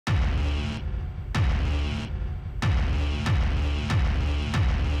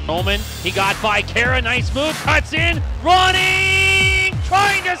Coleman, he got by Kara, nice move, cuts in, running,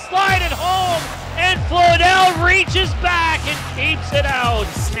 trying to slide it home, and Flodell reaches back and keeps it out.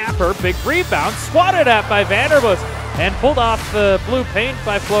 Snapper, big rebound, swatted at by Vanderbush, and pulled off the blue paint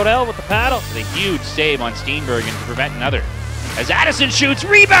by Flodell with the paddle. The huge save on Steenbergen to prevent another. As Addison shoots,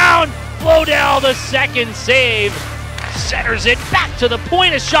 rebound, Flodell the second save, centers it back to the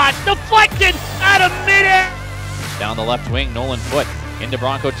point, a shot deflected out of midair. Down the left wing, Nolan Foote into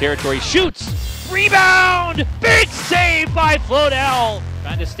Bronco territory, shoots, rebound, big save by Flodell.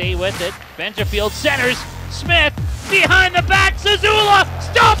 Trying to stay with it, Benjafield centers, Smith behind the back, Zazula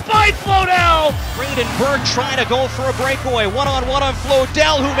stopped by Flodell. Braden Berg trying to go for a breakaway, one-on-one on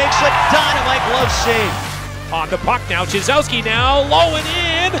Flodell, who makes a dynamite glove save. On the puck now, Chizowski now, Lowen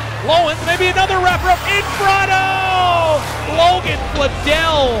in, Lowen maybe another wrap-up in front of Logan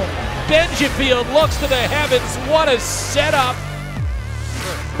Flodell. Benjafield looks to the heavens, what a setup.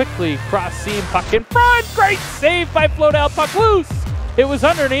 Quickly cross seam, puck in front, great save by Flodell, puck loose. It was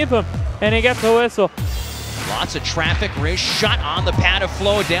underneath him, and he gets the whistle. Lots of traffic, wrist shot on the pad of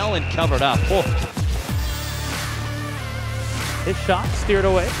Flodell and covered up. Oh. His shot steered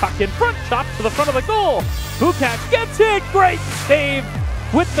away, puck in front, shot to the front of the goal. Bukac gets it, great save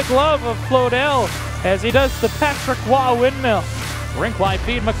with the glove of Flodell as he does the Patrick Waugh windmill. Rink wide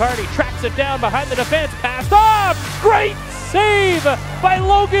feed, McCarty tracks it down behind the defense, passed off, great save by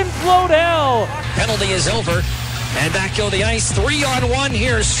Logan Flodell. Penalty is over, and back go the ice, 3-on-1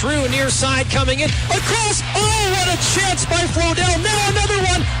 here, Strew near side coming in, across, oh what a chance by Flodell, now another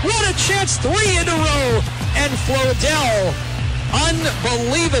one, what a chance, 3 in a row, and Flodell,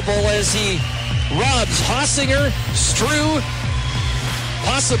 unbelievable as he rubs Hossinger, Strew,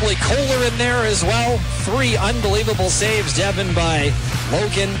 possibly Kohler in there as well. 3 unbelievable saves, Devin, by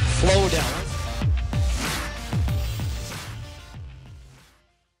Logan Flodell.